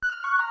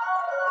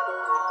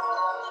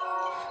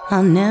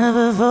I'll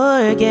never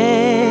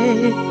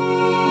forget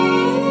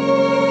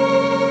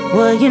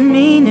what you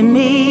mean to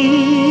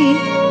me.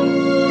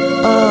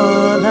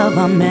 All of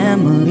our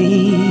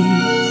memories.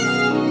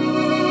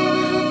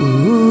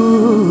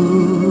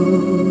 Ooh.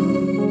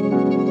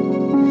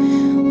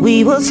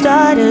 We will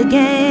start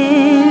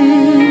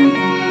again,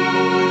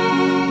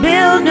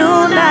 build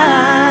new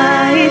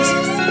lives.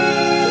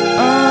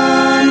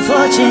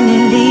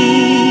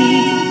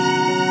 Unfortunately,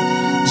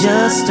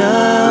 just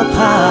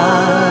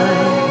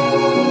apart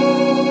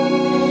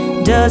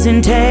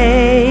doesn't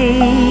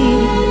take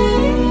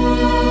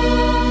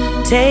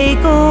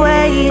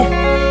away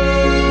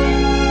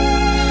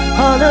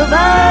all of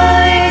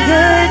our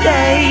good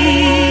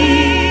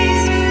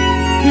days.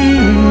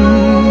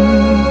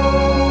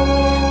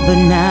 But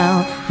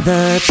now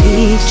the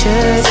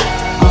pictures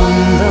on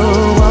the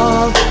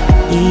wall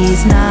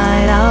is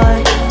not our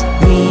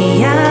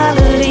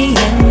reality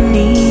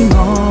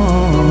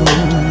anymore.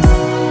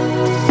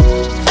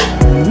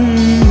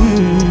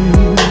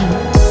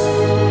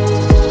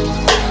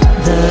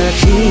 The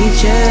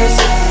pictures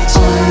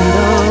on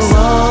the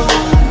wall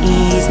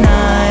is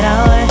not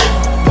our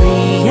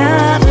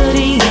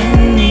reality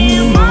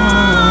anymore.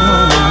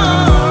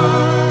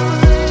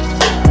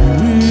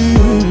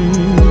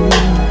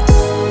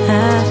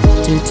 Have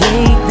to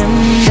take them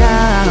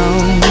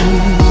down,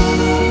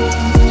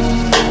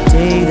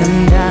 take them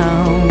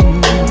down.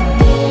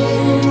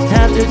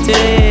 Have to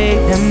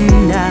take them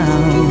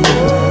down,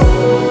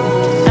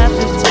 have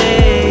to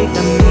take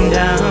them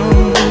down.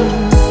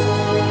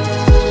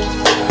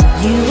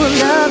 You will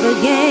love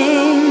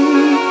again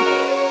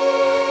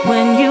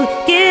when you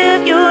give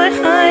your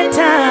heart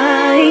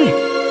time.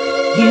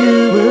 You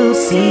will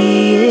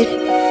see it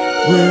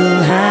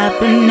will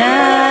happen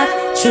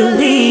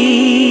naturally.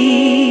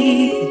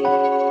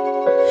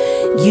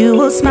 You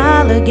will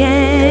smile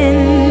again.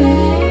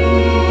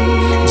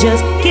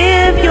 Just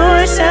give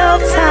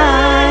yourself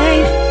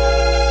time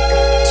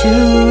to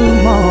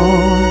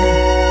more.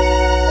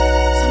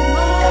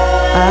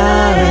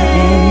 Our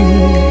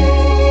end.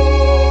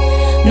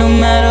 No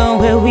matter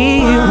where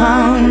we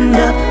wound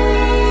up,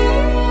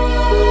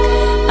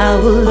 I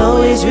will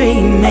always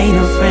remain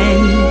a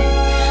friend.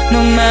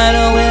 No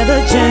matter where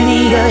the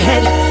journey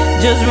ahead,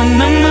 just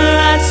remember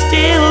I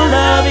still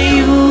love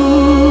you.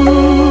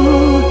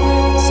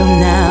 So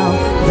now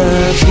the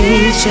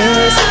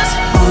pictures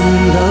on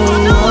the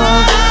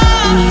wall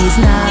is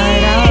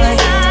not out.